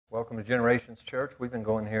Welcome to Generations Church. We've been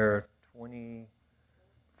going here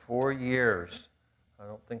 24 years. I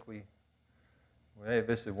don't think we may have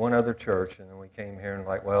visited one other church, and then we came here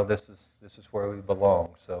and this is where we belong.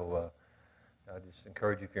 So I just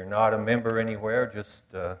encourage you, if you're not a member anywhere, just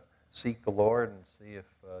seek the Lord and see if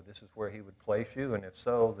this is where He would place you, and if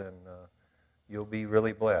so, then you'll be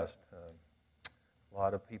really blessed. A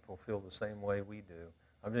lot of people feel the same way we do.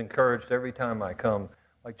 I'm encouraged every time I come.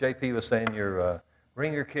 Like JP was saying,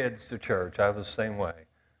 bring your kids to church. I was the same way.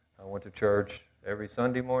 I went to church every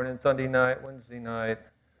Sunday morning, Sunday night, Wednesday night.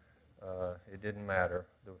 It didn't matter,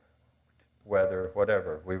 the weather,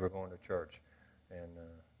 whatever. We were going to church. And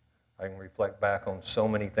I can reflect back on so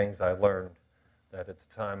many things I learned that at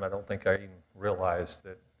the time I don't think I even realized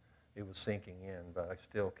that it was sinking in, but I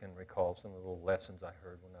still can recall some of the little lessons I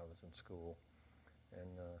heard when I was in school. And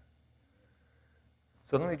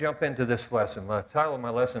so let me jump into this lesson. The title of my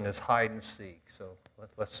lesson is Hide and Seek. So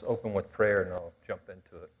let's open with prayer and I'll jump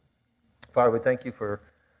into it. Father, we thank you for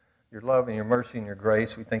your love and your mercy and your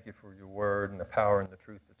grace. We thank you for your word and the power and the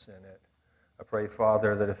truth that's in it. I pray,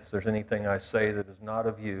 Father, that if there's anything I say that is not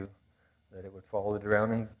of you, that it would fall to the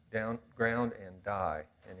ground and die.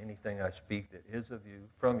 And anything I speak that is of you,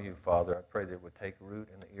 from you, Father, I pray that it would take root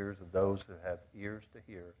in the ears of those who have ears to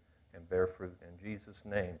hear and bear fruit. In Jesus'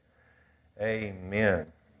 name,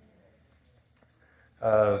 amen.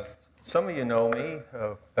 Some of you know me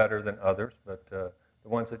better than others, but the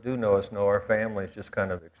ones that do know us know our family's just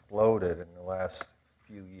kind of exploded in the last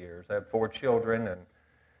few years. I have 4 children, and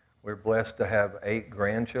we're blessed to have 8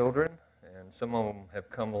 grandchildren, and some of them have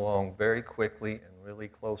come along very quickly and really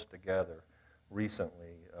close together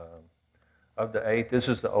recently. Of the 8, this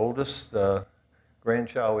is the oldest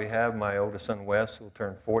grandchild we have. My oldest son, Wes, who will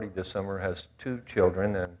turn 40 this summer, has 2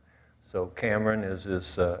 children, and so Cameron is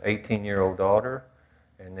his 18-year-old daughter,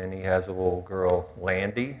 and then he has a little girl,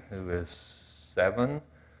 Landy, who is 7.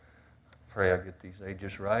 Pray I get these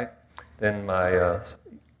ages right. Then my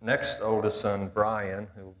next oldest son, Brian,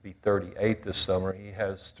 who will be 38 this summer, he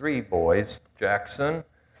has 3 boys, Jackson,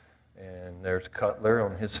 and there's Cutler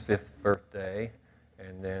on his 5th birthday,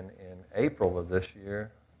 and then in April of this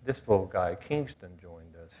year, this little guy, Kingston,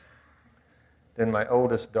 joined us. Then my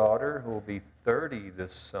oldest daughter, who will be 30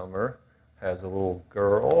 this summer, has a little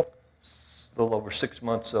girl, a little over 6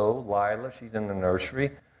 months old, Lila. She's in the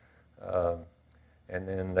nursery. And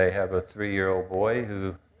then they have a 3-year-old boy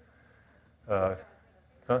who,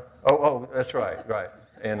 that's right.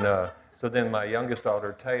 And so then my youngest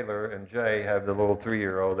daughter, Taylor, and Jay have the little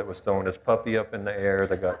 3-year-old that was throwing his puppy up in the air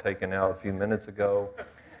that got taken out a few minutes ago.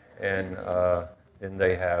 And then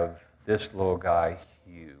they have this little guy,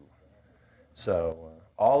 Hugh. So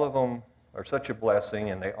all of them are such a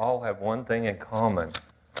blessing, and they all have one thing in common.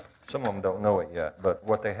 Some of them don't know it yet, but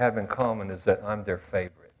what they have in common is that I'm their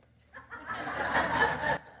favorite.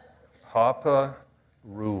 Papa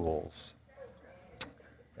rules.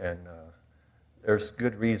 And there's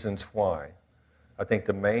good reasons why. I think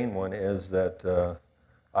the main one is that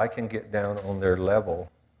I can get down on their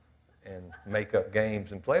level and make up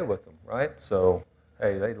games and play with them, right? So,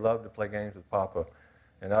 hey, they love to play games with Papa.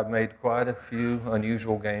 And I've made quite a few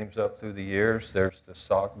unusual games up through the years. There's the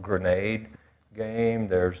sock grenade game.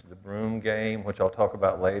 There's the broom game, which I'll talk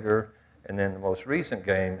about later. And then the most recent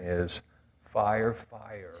game is Fire.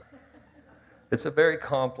 It's a very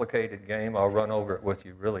complicated game. I'll run over it with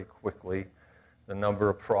you really quickly. The number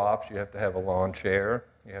of props. You have to have a lawn chair.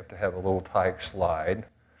 You have to have a little tyke slide.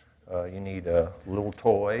 You need a little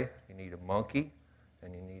toy. You need a monkey.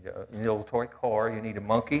 And you need a little toy car. You need a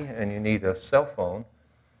monkey. And you need a cell phone.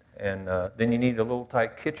 And then you need a little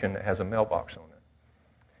tight kitchen that has a mailbox on it.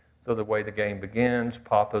 So the way the game begins,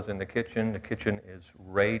 Papa's in the kitchen. The kitchen is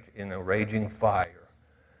in a raging fire.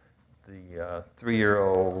 The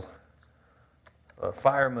 3-year-old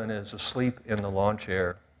fireman is asleep in the lawn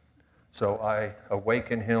chair. So I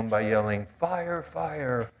awaken him by yelling, "Fire,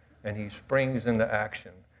 fire!" And he springs into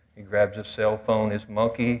action. He grabs his cell phone, his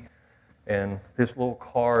monkey, and this little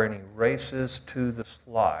car, and he races to the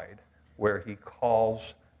slide where he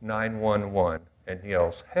calls 911 and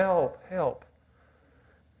yells, "Help, help."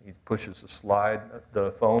 He pushes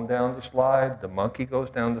the phone down the slide, the monkey goes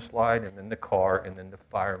down the slide, and then the car, and then the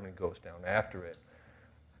fireman goes down after it.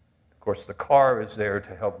 Of course, the car is there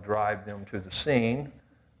to help drive them to the scene.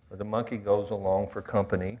 The monkey goes along for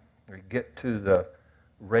company. We get to the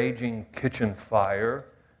raging kitchen fire,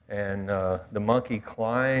 and the monkey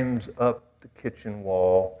climbs up the kitchen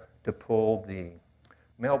wall to pull the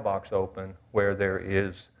mailbox open, where there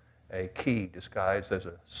is a key disguised as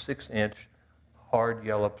a 6-inch hard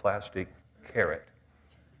yellow plastic carrot.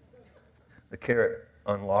 The carrot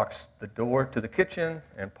unlocks the door to the kitchen,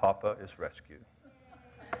 and Papa is rescued.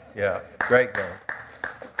 Yeah, great game.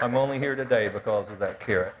 I'm only here today because of that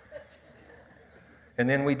carrot. And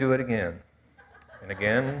then we do it again, and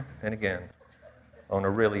again, and again. On a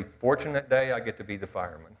really fortunate day, I get to be the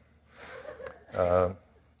fireman.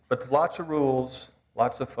 But lots of rules,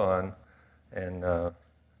 lots of fun, and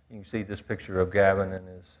you can see this picture of Gavin and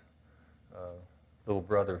his little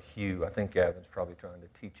brother Hugh. I think Gavin's probably trying to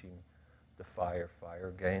teach him the fire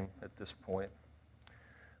game at this point.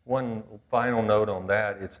 One final note on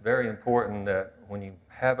that, it's very important that when you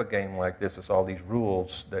have a game like this with all these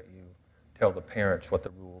rules that you tell the parents what the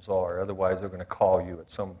rules are. Otherwise, they're going to call you at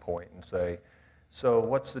some point and say, so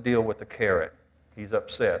what's the deal with the carrot? He's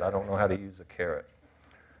upset. I don't know how to use a carrot.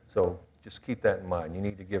 So just keep that in mind. You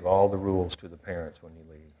need to give all the rules to the parents when you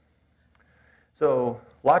leave. So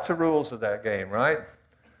lots of rules of that game, right?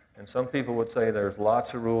 And some people would say there's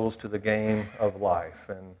lots of rules to the game of life.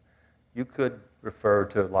 And you could refer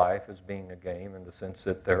to life as being a game in the sense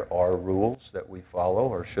that there are rules that we follow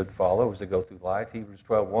or should follow as we go through life. Hebrews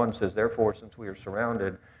 12:1 says, therefore, since we are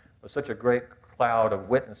surrounded with such a great cloud of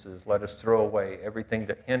witnesses, let us throw away everything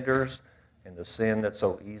that hinders and the sin that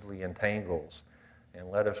so easily entangles, and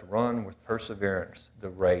let us run with perseverance the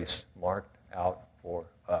race marked out for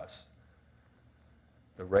us.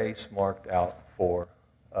 The race marked out for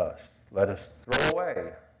us. Let us throw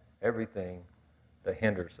away everything that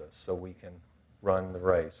hinders us so we can run the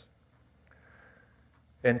race.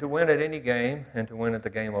 And to win at any game, and to win at the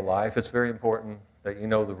game of life, it's very important that you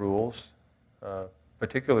know the rules,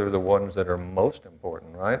 particularly the ones that are most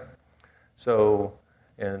important, right? So,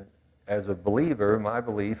 and as a believer, my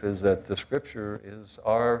belief is that the Scripture is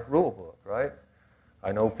our rule book, right?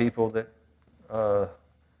 I know people that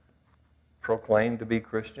proclaim to be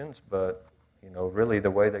Christians, but really the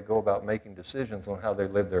way they go about making decisions on how they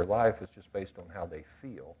live their life is just based on how they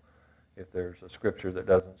feel. If there's a Scripture that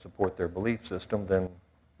doesn't support their belief system, then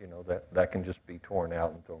that can just be torn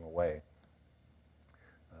out and thrown away.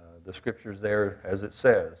 The Scripture's there as it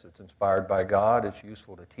says. It's inspired by God. It's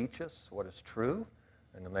useful to teach us what is true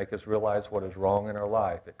and to make us realize what is wrong in our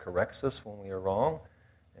life. It corrects us when we are wrong,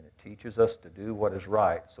 and it teaches us to do what is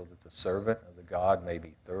right so that the servant of the God may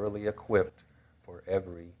be thoroughly equipped for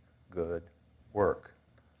every good work.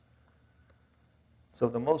 So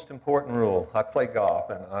the most important rule, I play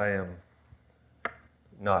golf, and I am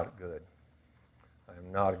not good. I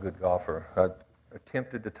am not a good golfer. I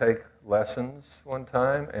attempted to take lessons one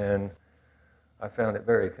time, and I found it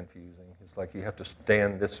very confusing. It's like you have to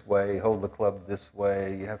stand this way, hold the club this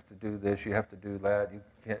way, you have to do this, you have to do that,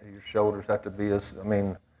 your shoulders have to be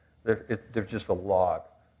there's just a lot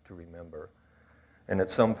to remember. And at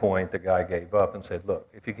some point, the guy gave up and said, look,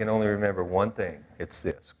 if you can only remember one thing, it's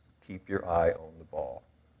this: keep your eye on the ball.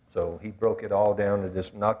 So he broke it all down to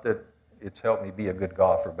this. Not that it's helped me be a good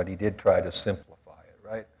golfer, but he did try to simplify it,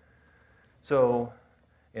 right? So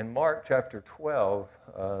in Mark chapter 12,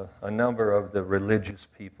 a number of the religious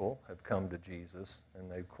people have come to Jesus, and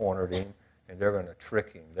they've cornered him, and they're going to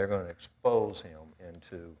trick him. They're going to expose him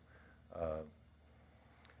into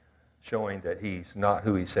showing that he's not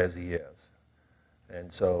who he says he is.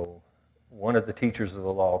 And so one of the teachers of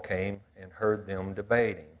the law came and heard them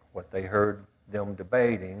debating. What they heard them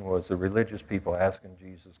debating was the religious people asking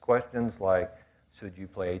Jesus questions like, should you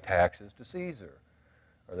pay taxes to Caesar?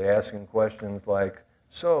 Are they asking questions like,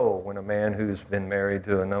 so when a man who's been married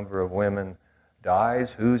to a number of women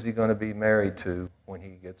dies, who's he going to be married to when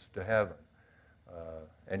he gets to heaven?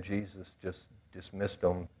 And Jesus just dismissed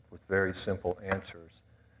them with very simple answers.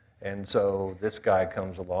 And so this guy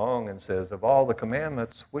comes along and says, of all the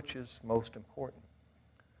commandments, which is most important?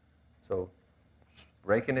 So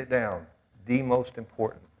breaking it down, the most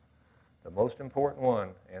important. The most important one,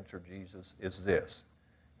 answered Jesus, is this: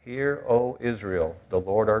 hear, O Israel, the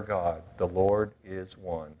Lord our God, the Lord is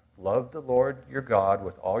one. Love the Lord your God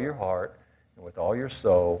with all your heart, and with all your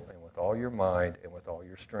soul, and with all your mind, and with all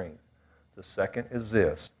your strength. The second is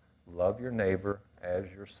this: love your neighbor as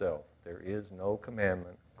yourself. There is no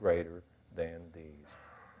commandment greater than these.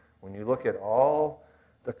 When you look at all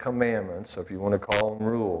the commandments, if you want to call them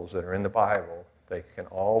rules that are in the Bible, they can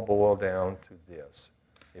all boil down to this: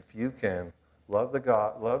 if you can love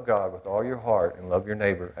God with all your heart and love your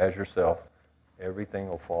neighbor as yourself, everything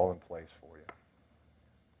will fall in place for you.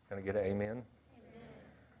 Can I get an amen? Amen.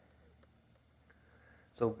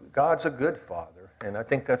 So God's a good Father, and I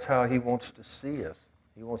think that's how he wants to see us.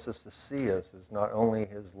 He wants us to see us as not only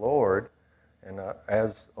his Lord and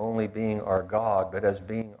as only being our God, but as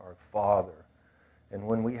being our Father. And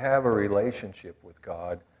when we have a relationship with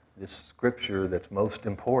God, this scripture that's most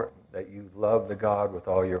important, that you love the God with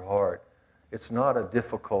all your heart, It's not a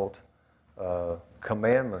difficult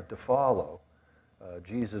commandment to follow.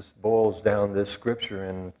 Jesus boils down this scripture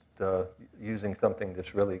in using something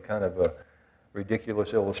that's really kind of a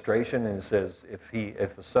ridiculous illustration, and says, if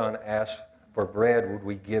a son asks for bread, would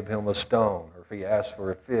we give him a stone? Or if he asks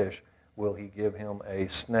for a fish, will he give him a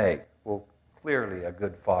snake? Well, clearly a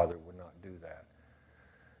good father would not do that.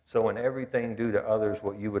 So in everything, do to others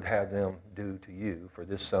what you would have them do to you, for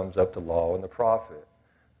this sums up the law and the prophet.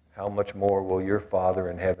 How much more will your Father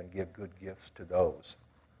in heaven give good gifts to those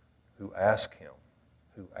who ask him,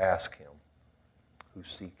 who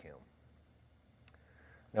seek him?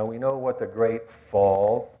 Now we know what the great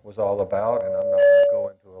fall was all about, and I'm not going to go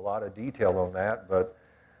into a lot of detail on that, but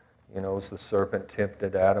as the serpent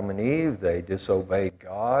tempted Adam and Eve, they disobeyed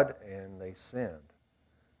God and they sinned.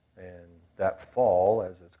 And that fall,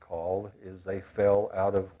 as it's called, is they fell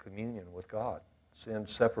out of communion with God. Sin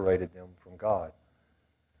separated them from God.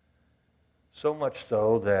 So much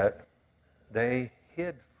so that they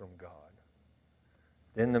hid from God.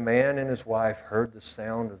 Then the man and his wife heard the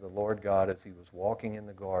sound of the Lord God as he was walking in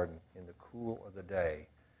the garden in the cool of the day,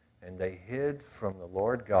 and they hid from the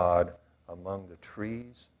Lord God among the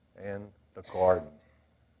trees and the garden.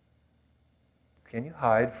 Can you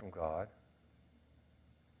hide from God?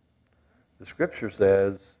 The scripture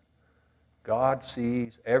says God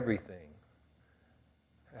sees everything.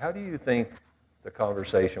 How do you think the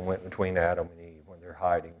conversation went between Adam and Eve when they're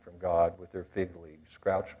hiding from God with their fig leaves,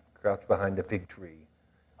 crouched behind the fig tree?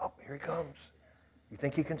 Oh, here he comes. You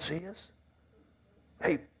think he can see us?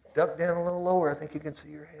 Hey, duck down a little lower. I think he can see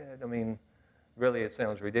your head. I mean, really, it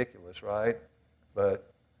sounds ridiculous, right?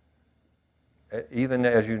 But even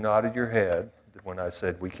as you nodded your head when I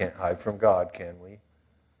said we can't hide from God, can we?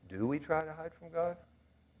 Do we try to hide from God?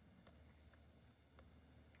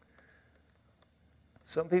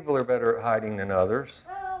 Some people are better at hiding than others.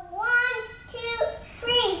 1, 2,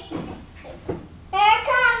 3. Here it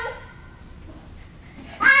comes.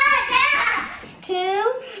 Ah, yeah.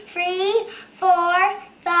 2, 3, 4,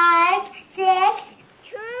 5, 6.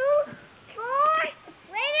 2, 4.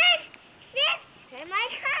 Wait a 6. Here I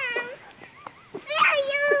come. There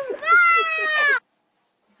you go.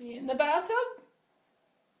 Is he in the bathtub?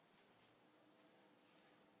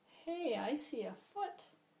 Hey, I see a foot.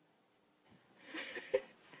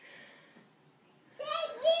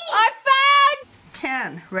 I found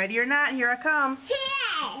 10. Ready or not, here I come.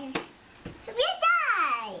 10.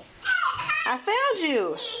 Goodbye. I found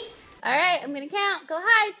you. All right, I'm gonna count. Go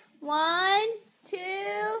hide. 1, 2,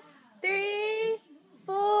 3,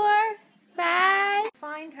 4, 5.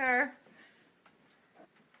 Find her.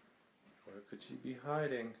 Where could she be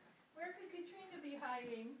hiding? Where could Katrina be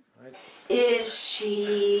hiding? Is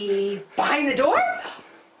she behind the door?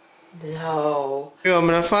 No. I'm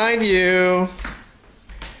gonna find you.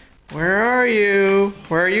 Where are you?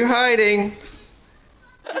 Where are you hiding?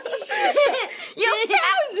 You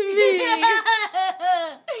found me!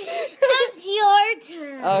 It's your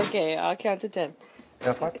turn. Okay, I'll count to 10.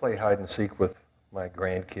 Now, if I play hide and seek with my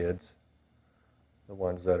grandkids, the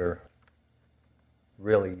ones that are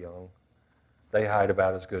really young, they hide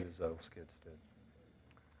about as good as those kids did.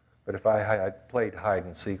 But if I played hide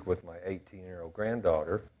and seek with my 18-year-old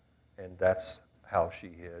granddaughter, and that's how she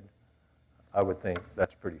hid, I would think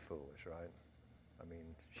that's pretty foolish, right? I mean,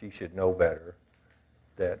 she should know better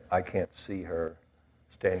that I can't see her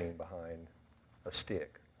standing behind a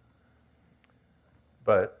stick.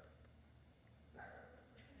 But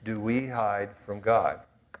do we hide from God?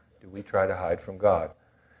 Do we try to hide from God?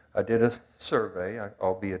 I did a survey,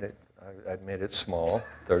 albeit I admit it's small,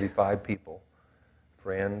 35 people,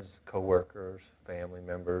 friends, coworkers, family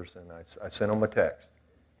members, and I sent them a text.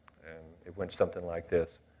 And it went something like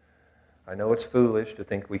this. I know it's foolish to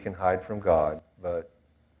think we can hide from God, but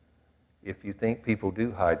if you think people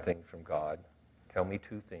do hide things from God, tell me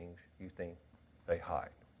 2 things you think they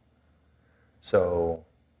hide. So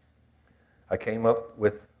I came up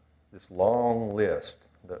with this long list.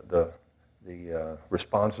 The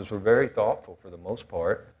responses were very thoughtful for the most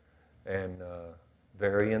part and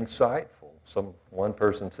very insightful. One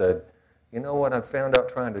person said, you know what, I found out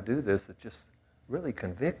trying to do this, it's just really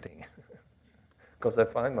convicting because I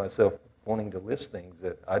find myself wanting to list things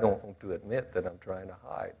that I don't want to admit that I'm trying to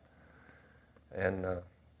hide. And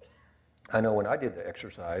I know when I did the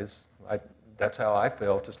exercise, that's how I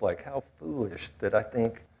felt. It's like, how foolish that I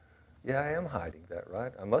think, yeah, I am hiding that,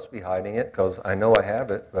 right? I must be hiding it because I know I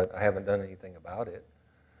have it, but I haven't done anything about it.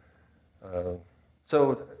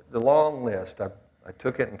 So the long list, I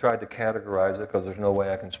took it and tried to categorize it because there's no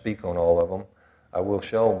way I can speak on all of them. I will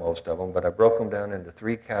show most of them, but I broke them down into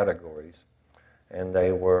 3 categories. And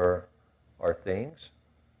they are things,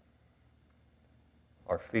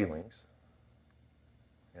 our feelings,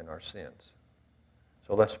 and our sins.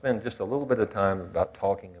 So let's spend just a little bit of time about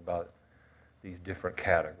talking about these different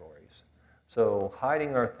categories. So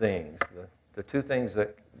hiding our things, the two things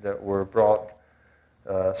that were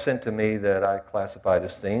sent to me that I classified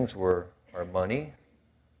as things were our money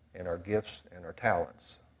and our gifts and our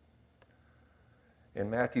talents. In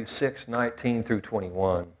Matthew 6:19 through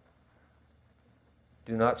 21,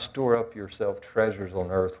 do not store up yourself treasures on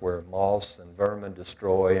earth where moths and vermin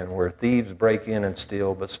destroy and where thieves break in and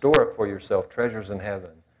steal, but store up for yourself treasures in heaven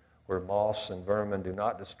where moths and vermin do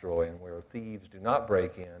not destroy and where thieves do not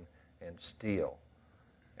break in and steal.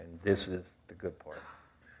 And this is the good part.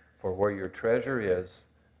 For where your treasure is,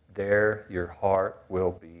 there your heart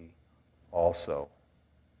will be also.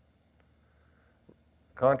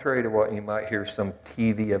 Contrary to what you might hear some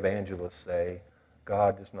TV evangelists say,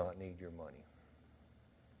 God does not need your money.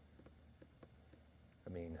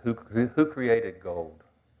 I mean, who created gold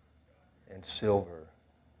and silver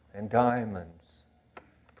and diamonds,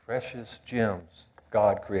 precious gems?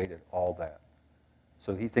 God created all that.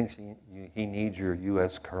 So he thinks he needs your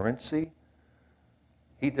U.S. currency?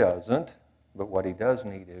 He doesn't, but what he does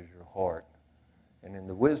need is your heart. And in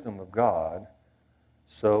the wisdom of God,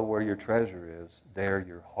 so where your treasure is, there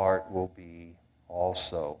your heart will be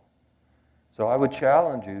also. So I would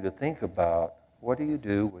challenge you to think about, what do you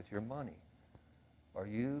do with your money? Are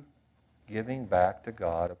you giving back to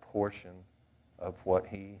God a portion of what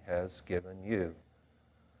he has given you?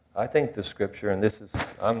 I think the scripture, and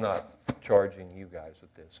I'm not charging you guys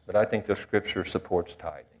with this, but I think the scripture supports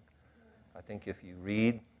tithing. I think if you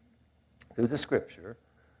read through the scripture,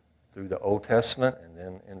 through the Old Testament and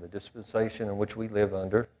then in the dispensation in which we live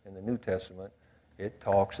under, in the New Testament, it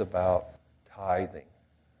talks about tithing.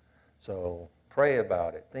 So pray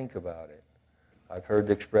about it, think about it. I've heard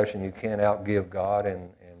the expression, you can't outgive God, and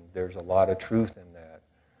there's a lot of truth in that.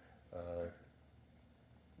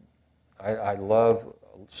 I love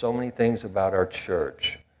so many things about our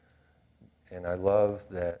church, and I love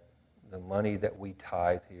that the money that we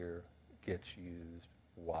tithe here gets used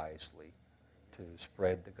wisely to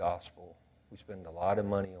spread the gospel. We spend a lot of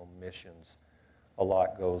money on missions. A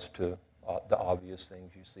lot goes to the obvious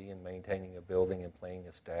things you see in maintaining a building and paying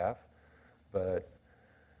a staff. But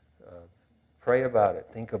pray about it.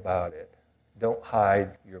 Think about it. Don't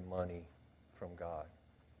hide your money from God.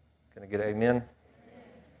 Can I get an amen?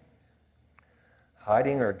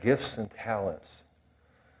 Hiding our gifts and talents.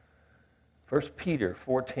 1 Peter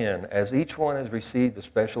 4:10, as each one has received a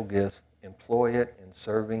special gift, employ it in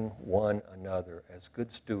serving one another as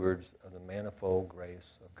good stewards of the manifold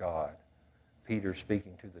grace of God. Peter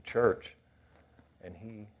speaking to the church, and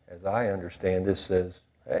he, as I understand this, says,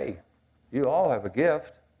 hey, you all have a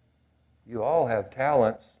gift. You all have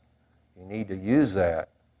talents. You need to use that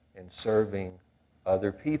in serving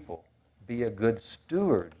other people. Be a good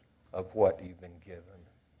steward of what you've been given.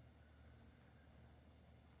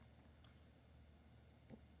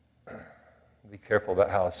 Be careful about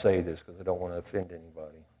how I say this because I don't want to offend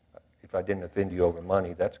anybody. If I didn't offend you over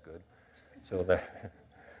money, that's good. So that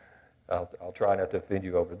I'll try not to offend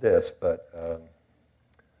you over this. But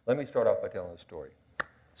let me start off by telling a story.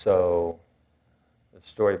 So a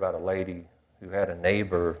story about a lady who had a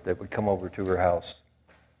neighbor that would come over to her house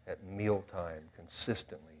at mealtime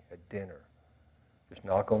consistently at dinner. Just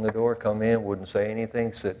knock on the door, come in, wouldn't say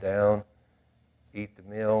anything, sit down, eat the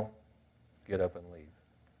meal, get up and leave.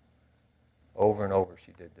 Over and over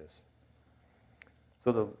she did this.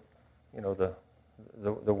 So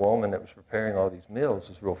the woman that was preparing all these meals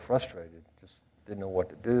was real frustrated, just didn't know what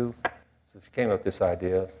to do. So she came up with this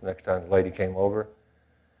idea. The next time the lady came over,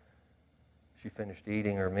 she finished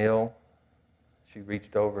eating her meal. She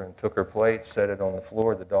reached over and took her plate, set it on the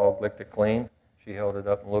floor. The dog licked it clean. She held it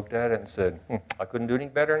up and looked at it and said, I couldn't do any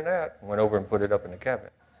better than that, and went over and put it up in the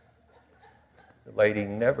cabinet. The lady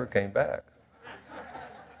never came back.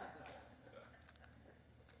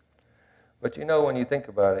 But you know, when you think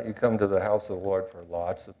about it, you come to the house of the Lord for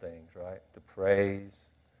lots of things, right? To praise,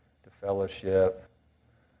 to fellowship,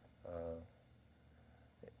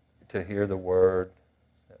 to hear the Word.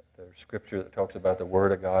 There's scripture that talks about the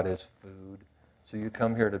Word of God is food. So you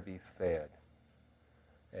come here to be fed.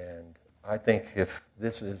 And I think if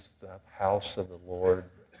this is the house of the Lord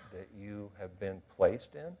that you have been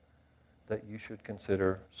placed in, that you should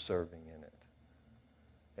consider serving in it.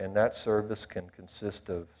 And that service can consist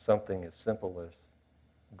of something as simple as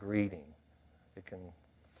greeting. It can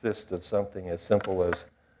consist of something as simple as,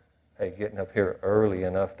 hey, getting up here early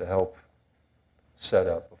enough to help set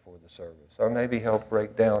up before the service. Or maybe help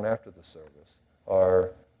break down after the service.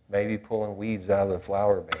 Or maybe pulling weeds out of the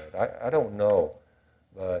flower bed. I don't know.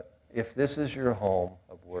 But if this is your home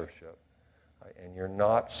of worship, and you're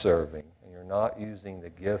not serving, and you're not using the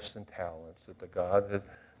gifts and talents that the God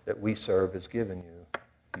that we serve has given you,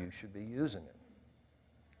 you should be using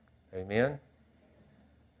it. Amen?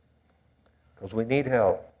 Because we need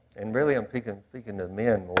help. And really I'm speaking to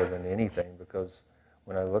men more than anything, because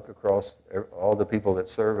when I look across all the people that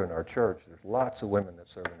serve in our church, there's lots of women that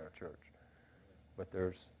serve in our church. But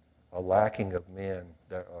there's a lacking of men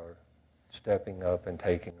that are stepping up and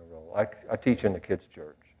taking a role. I teach in the kids'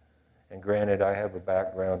 church. And granted, I have a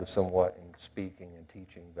background of somewhat in speaking and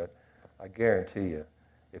teaching, but I guarantee you,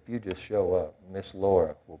 if you just show up, Miss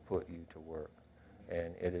Laura will put you to work.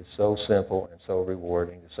 And it is so simple and so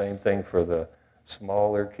rewarding. The same thing for the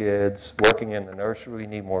smaller kids. Working in the nursery, we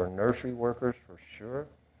need more nursery workers for sure.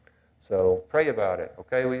 So pray about it,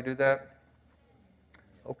 okay? Will you do that?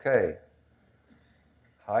 Okay.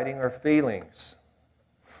 Hiding our feelings.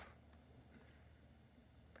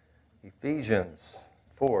 Ephesians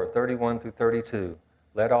 4:31 through 32.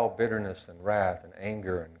 Let all bitterness and wrath and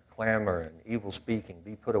anger and clamor and evil speaking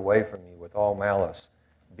be put away from you with all malice.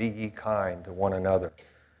 Be ye kind to one another,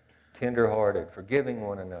 tender-hearted, forgiving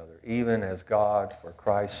one another, even as God, for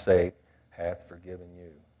Christ's sake, hath forgiven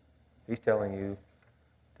you. He's telling you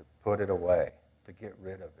to put it away, to get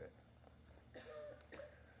rid of it.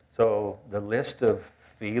 So the list of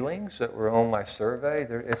feelings that were on my survey,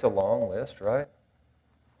 it's a long list, right?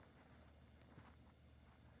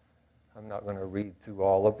 I'm not going to read through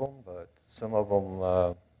all of them, but some of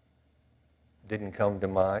them didn't come to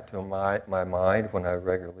my mind when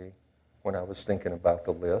I was thinking about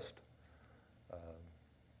the list.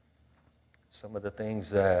 Some of the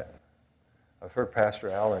things that I've heard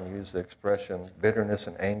Pastor Allen use the expression bitterness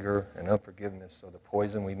and anger and unforgiveness are the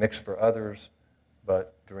poison we mix for others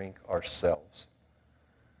but drink ourselves.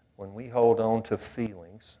 When we hold on to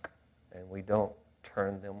feelings and we don't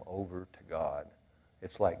turn them over to God,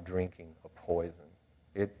 it's like drinking a poison.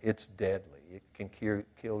 It's deadly. It can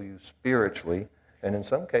kill you spiritually, and in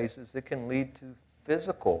some cases it can lead to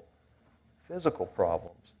physical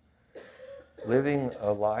problems. Living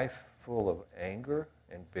a life full of anger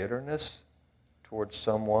and bitterness towards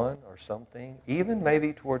someone or something, even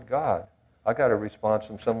maybe toward God. I got a response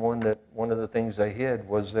from someone that one of the things they hid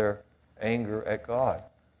was their anger at God.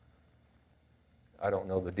 I don't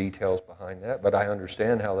know the details behind that, but I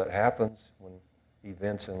understand how that happens when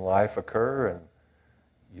events in life occur and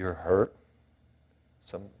you're hurt.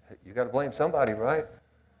 You got to blame somebody, right?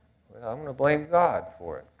 Well, I'm going to blame God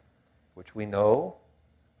for it, which we know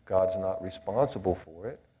God's not responsible for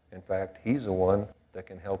it. In fact, He's the one that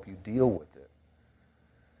can help you deal with it.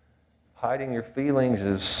 Hiding your feelings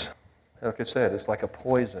is, like I said, it's like a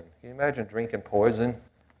poison. Can you imagine drinking poison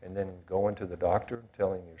and then going to the doctor and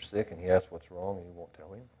telling him you're sick and he asks what's wrong and you won't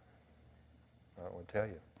tell him? I don't want to tell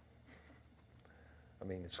you. I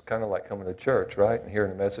mean, it's kind of like coming to church, right? And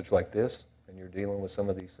hearing a message like this, and you're dealing with some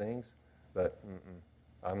of these things, but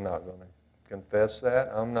I'm not going to confess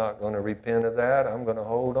that. I'm not going to repent of that. I'm going to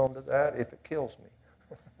hold on to that if it kills me.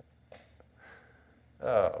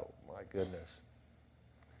 Oh, my goodness.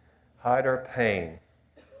 Hide our pain.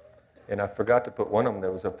 And I forgot to put one of them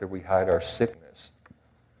that was up there. We hide our sickness.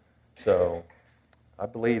 So I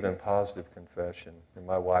believe in positive confession, and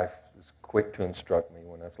my wife was quick to instruct me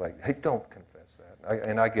when I was like, hey, don't confess that.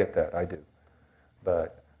 And I get that, I do.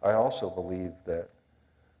 But I also believe that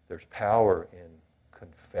there's power in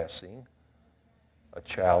confessing a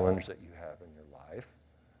challenge that you have in your life.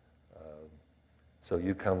 So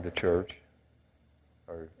you come to church,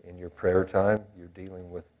 or in your prayer time, you're dealing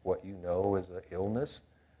with what you know is an illness,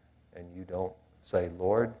 and you don't say,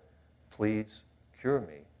 Lord, please cure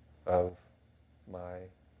me of my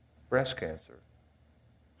breast cancer.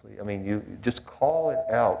 Please. I mean, you just call it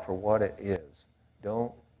out for what it is.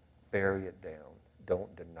 Don't bury it down.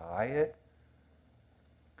 Don't deny it.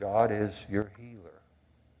 God is your healer.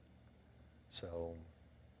 So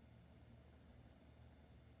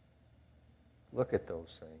look at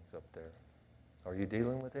those things up there. Are you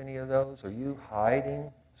dealing with any of those? Are you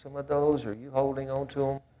hiding some of those? Are you holding on to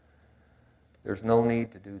them? There's no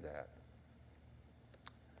need to do that.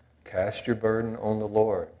 Cast your burden on the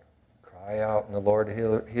Lord. Cry out, and the Lord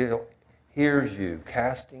hears you,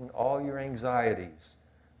 casting all your anxieties.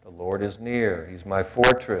 The Lord is near. He's my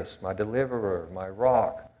fortress, my deliverer, my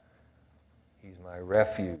rock. He's my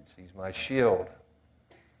refuge. He's my shield.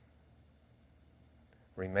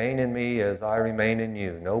 Remain in me as I remain in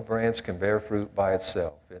you. No branch can bear fruit by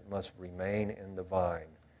itself. It must remain in the vine.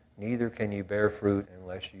 Neither can you bear fruit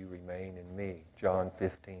unless you remain in me. John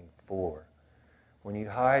 15:4. When you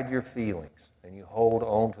hide your feelings and you hold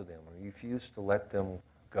on to them or you refuse to let them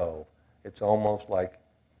go, it's almost like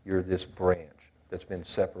You're this branch that's been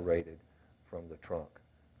separated from the trunk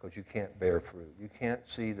because you can't bear fruit. You can't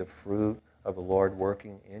see the fruit of the Lord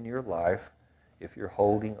working in your life if you're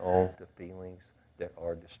holding on to feelings that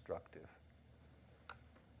are destructive.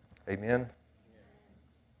 Amen?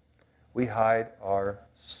 We hide our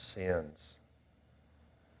sins.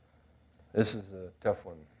 This is a tough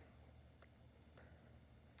one.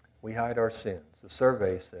 We hide our sins. The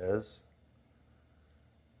survey says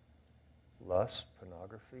lust,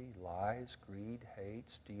 pornography, lies, greed, hate,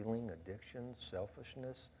 stealing, addiction,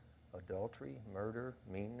 selfishness, adultery, murder,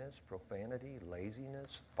 meanness, profanity,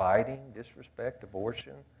 laziness, fighting, disrespect,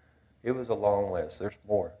 abortion. It was a long list. There's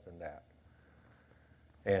more than that.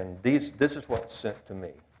 And this is what's sent to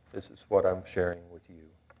me. This is what I'm sharing with you.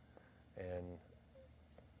 And,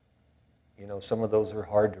 you know, some of those are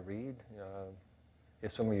hard to read.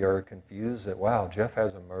 If some of you are confused that, wow, Jeff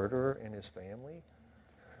has a murderer in his family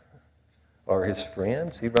or his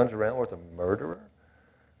friends, he runs around with a murderer.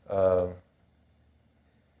 You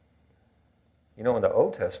know, in the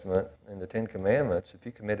Old Testament, in the Ten Commandments, if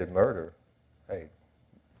you committed murder, hey,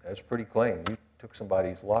 that's pretty plain. You took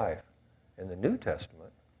somebody's life. In the New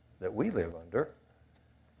Testament that we live under,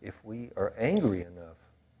 if we are angry enough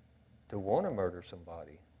to want to murder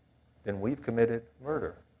somebody, then we've committed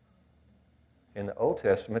murder. In the Old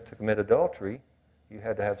Testament, to commit adultery, you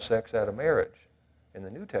had to have sex out of marriage. In the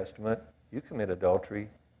New Testament, you commit adultery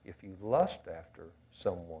if you lust after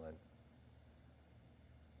someone.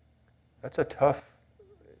 That's a tough,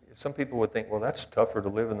 some people would think, well, that's tougher to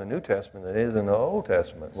live in the New Testament than it is in the Old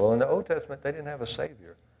Testament. Well, in the Old Testament, they didn't have a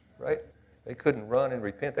Savior, right? They couldn't run and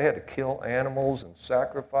repent. They had to kill animals and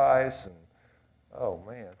sacrifice. And oh,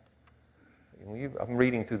 man. I'm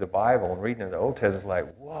reading through the Bible and reading in the Old Testament, it's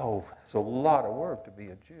like, whoa, it's a lot of work to be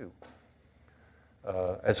a Jew.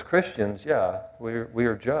 As Christians, yeah, we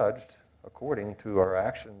are judged according to our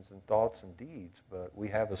actions and thoughts and deeds, but we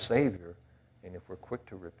have a Savior, and if we're quick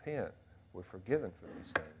to repent, we're forgiven for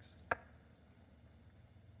these things.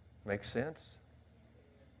 Make sense?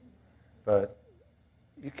 But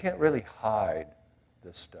you can't really hide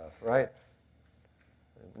this stuff, right?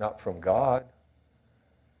 Not from God.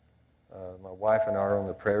 My wife and I are on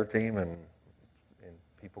the prayer team, and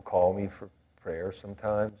people call me for prayer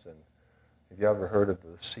sometimes. And have you ever heard of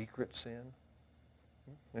the secret sin?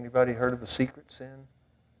 Anybody heard of the secret sin?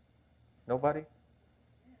 Nobody?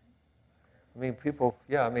 People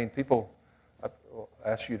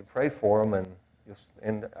ask you to pray for them,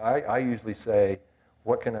 and I usually say,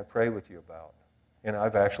 what can I pray with you about? And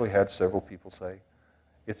I've actually had several people say,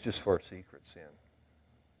 it's just for a secret sin.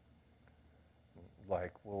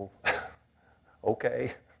 Like, well,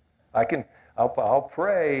 okay, I'll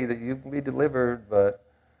pray that you can be delivered, but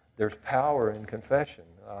there's power in confession.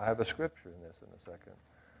 I'll have a scripture in this in a second.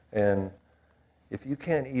 And if you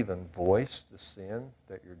can't even voice the sin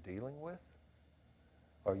that you're dealing with,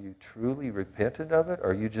 are you truly repentant of it?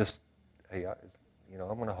 Or are you just, hey, I'm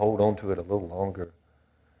going to hold on to it a little longer?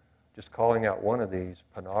 Just calling out one of these,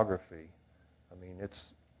 pornography,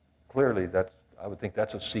 it's clearly I would think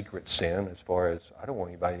that's a secret sin as far as, I don't want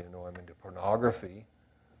anybody to know I'm into pornography,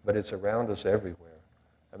 but it's around us everywhere.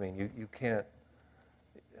 You can't,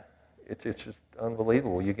 it's just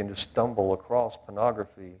unbelievable. You can just stumble across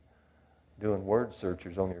pornography doing word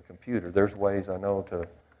searchers on your computer. There's ways I know to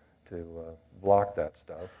block that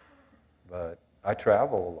stuff, but I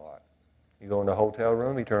travel a lot. You go in the hotel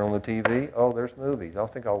room, you turn on the TV, oh, there's movies. I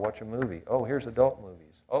think I'll watch a movie. Oh, here's adult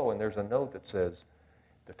movies. Oh, and there's a note that says,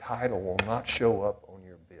 the title will not show up on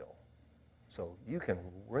your bill. So you can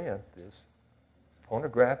rent this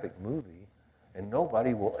pornographic movie and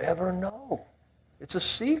nobody will ever know. It's a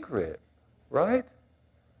secret, right?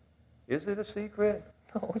 Is it a secret?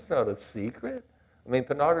 No, it's not a secret.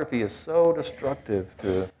 Pornography is so destructive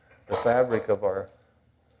to the fabric of our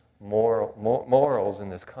morals in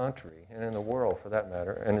this country and in the world for that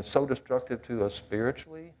matter. And it's so destructive to us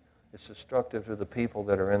spiritually. It's destructive to the people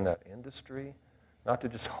that are in that industry. Not to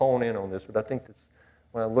just hone in on this, but I think that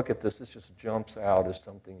when I look at this, this just jumps out as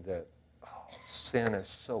something that, sin is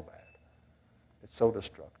so bad. It's so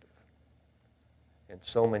destructive in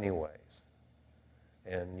so many ways.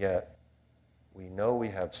 And yet, we know we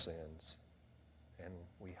have sins, and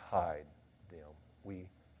we hide them.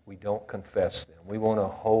 We don't confess them. We want to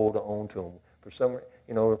hold on to them. For some,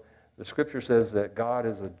 the Scripture says that God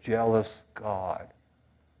is a jealous God.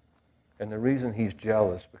 And the reason he's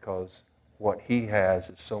jealous because what he has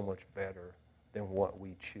is so much better than what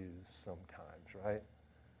we choose sometimes, right?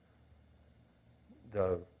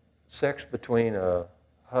 The sex between a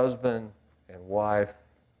husband and wife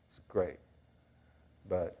is great.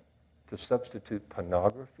 But to substitute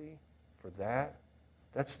pornography for that,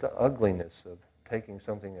 That's the ugliness of taking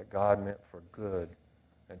something that God meant for good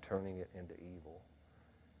and turning it into evil.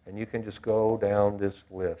 And you can just go down this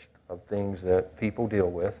list of things that people deal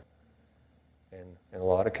with, and in a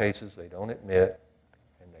lot of cases they don't admit,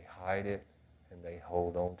 and they hide it, and they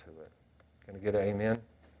hold on to it. Can I get an amen?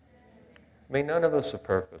 I mean, none of us are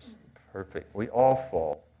perfect. We all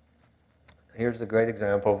fall. Here's a great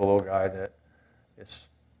example of a little guy that is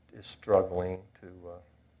struggling to...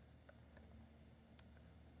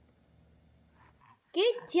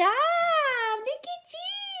 Good job! Look at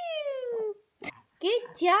you!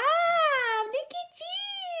 Good job! Look at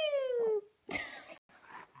you!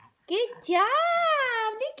 Good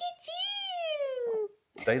job! Look at you!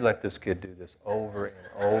 They let this kid do this over and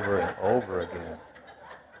over and over again.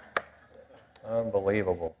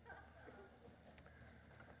 Unbelievable.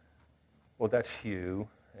 Well, that's Hugh,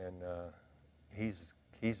 and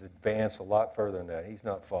he's advanced a lot further than that. He's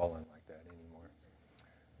not falling like that anymore.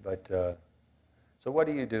 But so what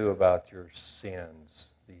do you do about your sins?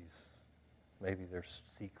 Maybe they're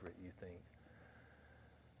secret, you think.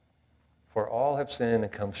 For all have sinned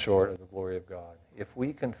and come short of the glory of God. If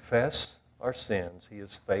we confess our sins, he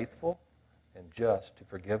is faithful and just to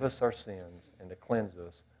forgive us our sins and to cleanse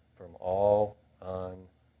us from all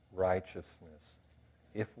unrighteousness.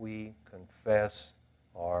 If we confess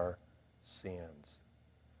our sins.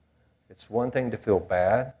 It's one thing to feel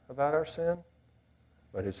bad about our sin,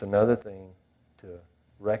 but it's another thing to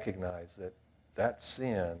recognize that that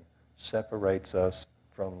sin separates us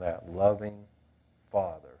from that loving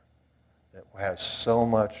Father that has so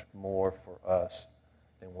much more for us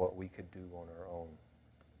than what we could do on our own.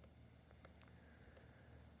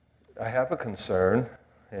 I have a concern,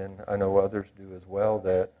 and I know others do as well,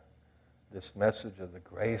 that this message of the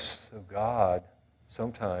grace of God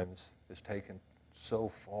sometimes is taken so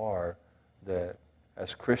far that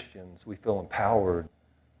as Christians we feel empowered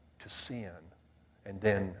to sin and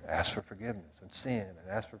then ask for forgiveness and sin and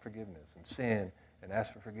ask for forgiveness and sin and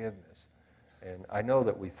ask for forgiveness. And I know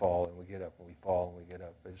that we fall and we get up and we fall and we get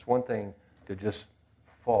up. But it's one thing to just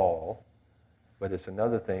fall, but it's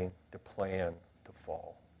another thing to plan to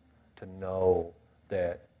fall, to know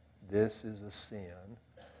that this is a sin,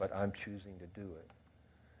 but I'm choosing to do it.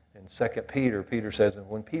 In 2 Peter says, and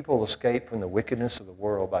when people escape from the wickedness of the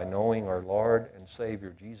world by knowing our Lord and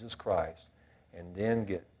Savior Jesus Christ, and then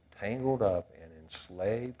get tangled up and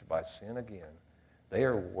enslaved by sin again, they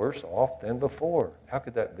are worse off than before. How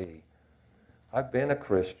could that be? I've been a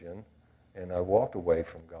Christian, and I walked away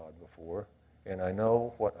from God before, and I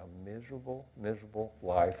know what a miserable, miserable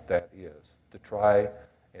life that is, to try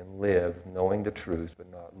and live knowing the truth, but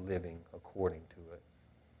not living according to it.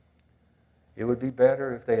 It would be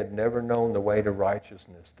better if they had never known the way to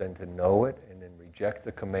righteousness than to know it and then reject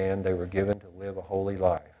the command they were given to live a holy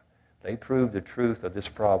life. They proved the truth of this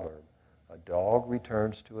proverb. A dog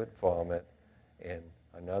returns to its vomit, and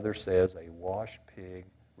another says a washed pig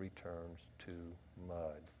returns to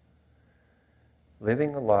mud.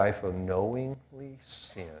 Living a life of knowingly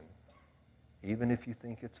sin, even if you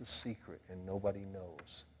think it's a secret and nobody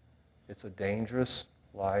knows, it's a dangerous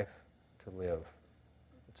life to live.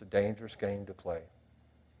 It's a dangerous game to play.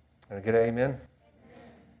 Can I get an amen? Amen.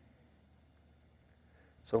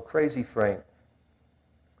 So Crazy Frank.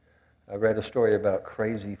 I read a story about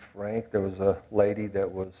Crazy Frank. There was a lady that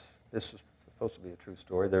was, this is supposed to be a true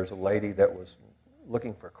story, there's a lady that was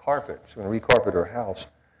looking for carpet. She's going to recarpet her house.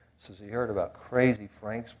 So she heard about Crazy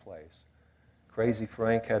Frank's place. Crazy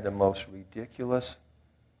Frank had the most ridiculous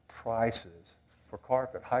prices for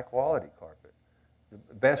carpet, high quality carpet.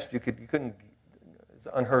 The best you couldn't,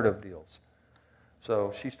 unheard of deals.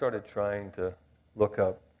 So she started trying to look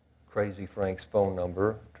up Crazy Frank's phone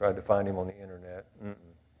number, tried to find him on the internet.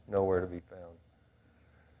 Nowhere to be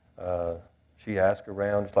found. She asked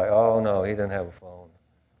around, it's like, oh no, he doesn't have a phone.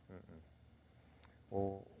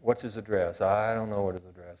 Well, what's his address? I don't know what his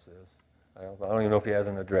address is. I don't even know if he has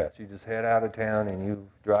an address. You just head out of town and you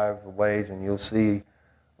drive the ways and you'll see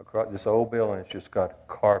across this old building, it's just got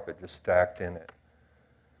carpet just stacked in it.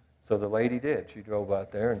 So the lady did. She drove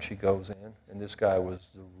out there and she goes in, and this guy was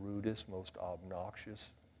the rudest, most obnoxious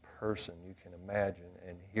person you can imagine,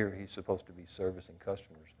 and here he's supposed to be servicing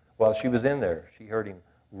customers. While she was in there, she heard him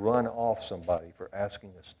run off somebody for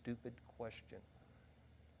asking a stupid question.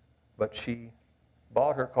 But she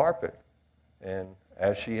bought her carpet, and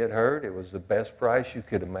as she had heard, it was the best price you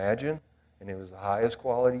could imagine, and it was the highest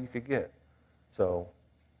quality you could get. So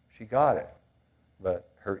she got it, but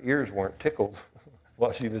her ears weren't tickled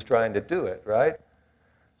while she was trying to do it, right?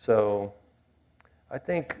 So I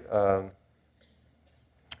think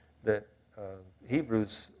that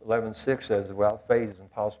Hebrews 11:6 says, without faith it's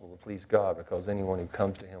impossible to please God, because anyone who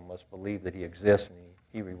comes to him must believe that he exists, and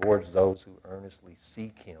he rewards those who earnestly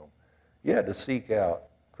seek him. You had to seek out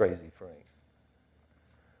Crazy Frank.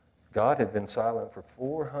 God had been silent for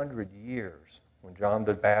 400 years when John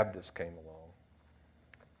the Baptist came along.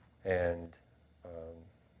 And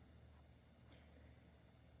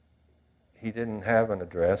he didn't have an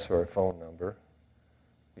address or a phone number.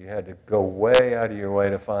 You had to go way out of your way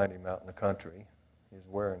to find him out in the country. He was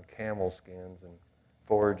wearing camel skins and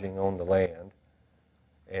foraging on the land.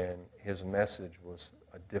 And his message was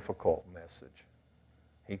a difficult message.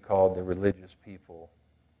 He called the religious people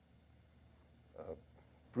a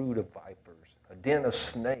brood of vipers, a den of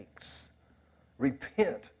snakes.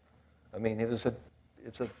 Repent. I mean,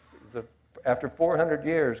 after 400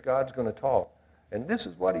 years, God's going to talk. And this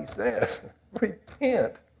is what he says.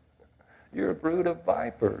 Repent. You're a brood of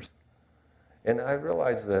vipers. And I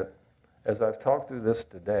realize that as I've talked through this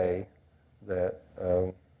today, that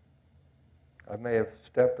I may have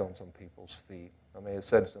stepped on some people's feet. I may have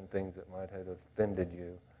said some things that might have offended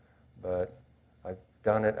you, but I've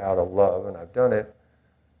done it out of love, and I've done it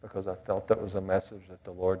because I felt that was a message that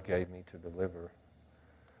the Lord gave me to deliver.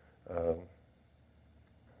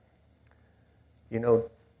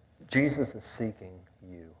 Jesus is seeking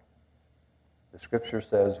you. The scripture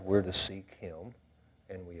says we're to seek him,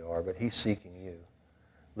 and we are, but he's seeking you.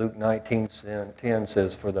 Luke 19:10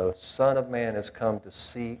 says, for the Son of Man has come to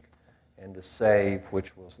seek and to save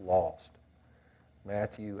which was lost.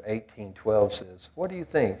 Matthew 18:12 says, what do you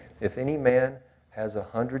think? If any man has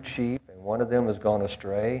 100 sheep and one of them has gone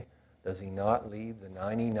astray, does he not leave the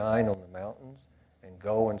 99 on the mountains and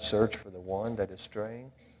go and search for the one that is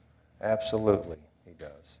straying? Absolutely, he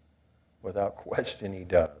does. Without question, he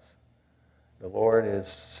does. The Lord is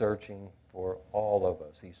searching for all of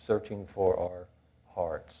us. He's searching for our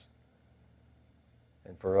hearts.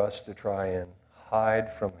 And for us to try and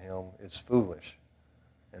hide from him is foolish.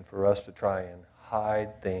 And for us to try and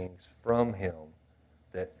hide things from him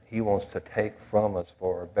that he wants to take from us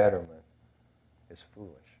for our betterment is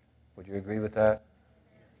foolish. Would you agree with that?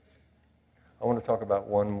 I want to talk about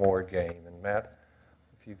one more game. And Matt,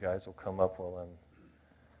 if you guys will come up while I'm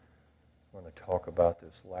going to talk about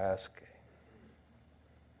this last game.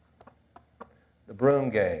 The broom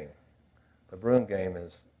game. The broom game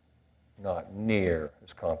is not near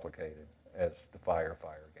as complicated as the fire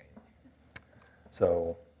game.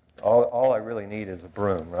 So all I really need is a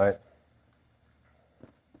broom, right?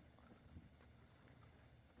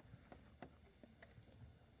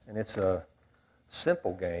 And it's a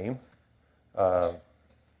simple game. You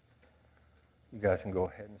guys can go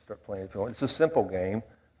ahead and start playing if you want. It's a simple game.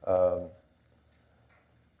 You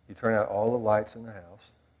turn out all the lights in the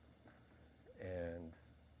house, and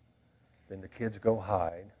then the kids go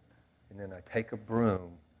hide, and then I take a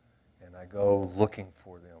broom and I go looking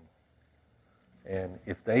for them. And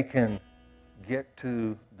if they can get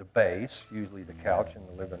to the base, usually the couch in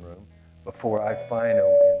the living room, before I find them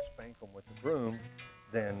and spank them with the broom,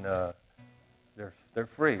 then they're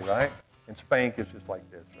free, right? And spank is just like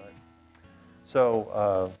this, right?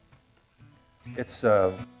 So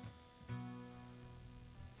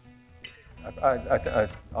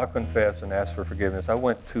I'll confess and ask for forgiveness. I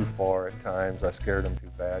went too far at times. I scared them too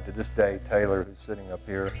bad. To this day, Taylor, who's sitting up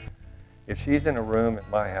here, if she's in a room at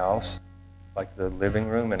my house, like the living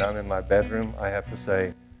room, and I'm in my bedroom, I have to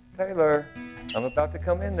say, Taylor, I'm about to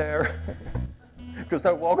come in there. Because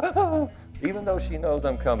I walk, even though she knows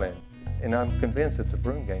I'm coming. And I'm convinced it's a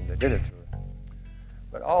broom game that did it to her.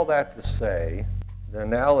 But all that to say, the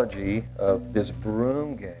analogy of this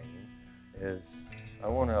broom game is, I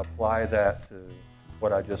want to apply that to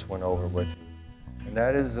what I just went over with you. And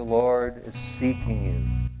that is the Lord is seeking you.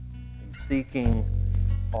 He's seeking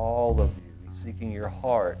all of you. He's seeking your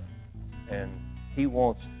heart. And he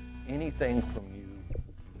wants anything from you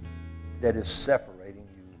that is separating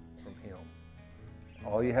you from him.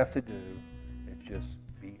 All you have to do is just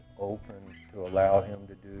be open to allow him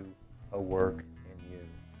to do a work in you.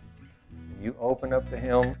 And you open up to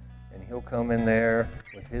him, and he'll come in there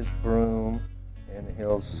with his broom, and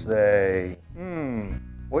he'll say,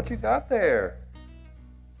 what you got there?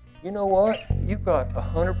 You know what? You got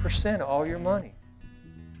 100% of all your money.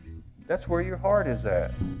 That's where your heart is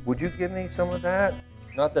at. Would you give me some of that?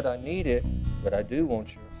 Not that I need it, but I do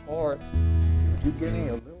want your heart. Would you give me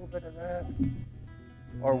a little bit of that?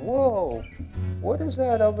 Or, whoa, what is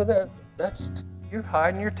that over there? You're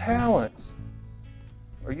hiding your talents.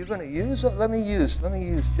 Are you going to use it? Let me use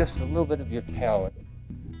just a little bit of your talent.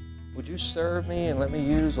 Would you serve me and let me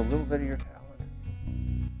use a little bit of your talent?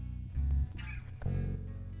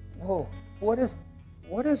 Whoa, what is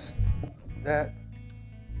that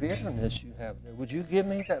bitterness you have there. Would you give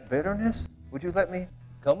me that bitterness? Would you let me?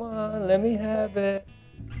 Come on, let me have it.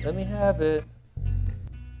 Let me have it.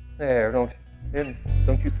 There, don't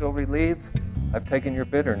you feel relieved? I've taken your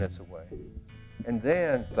bitterness away. And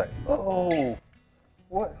then it's like, oh,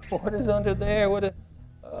 what is under there?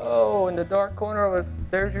 Oh, in the dark corner of it,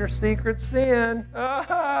 there's your secret sin.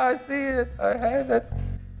 Ah, I see it. I have it.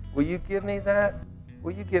 Will you give me that?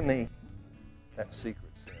 Will you give me that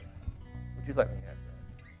secret sin? Would you let me have that?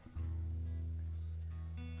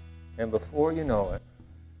 And before you know it,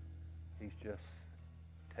 he's just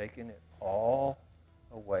taking it all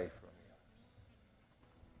away from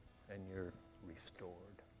you. And you're restored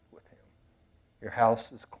with him. Your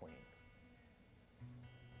house is clean.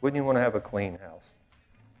 Wouldn't you want to have a clean house?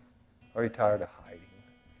 Are you tired of hiding?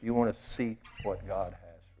 You want to see what God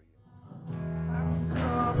has for you. I'm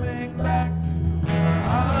coming back to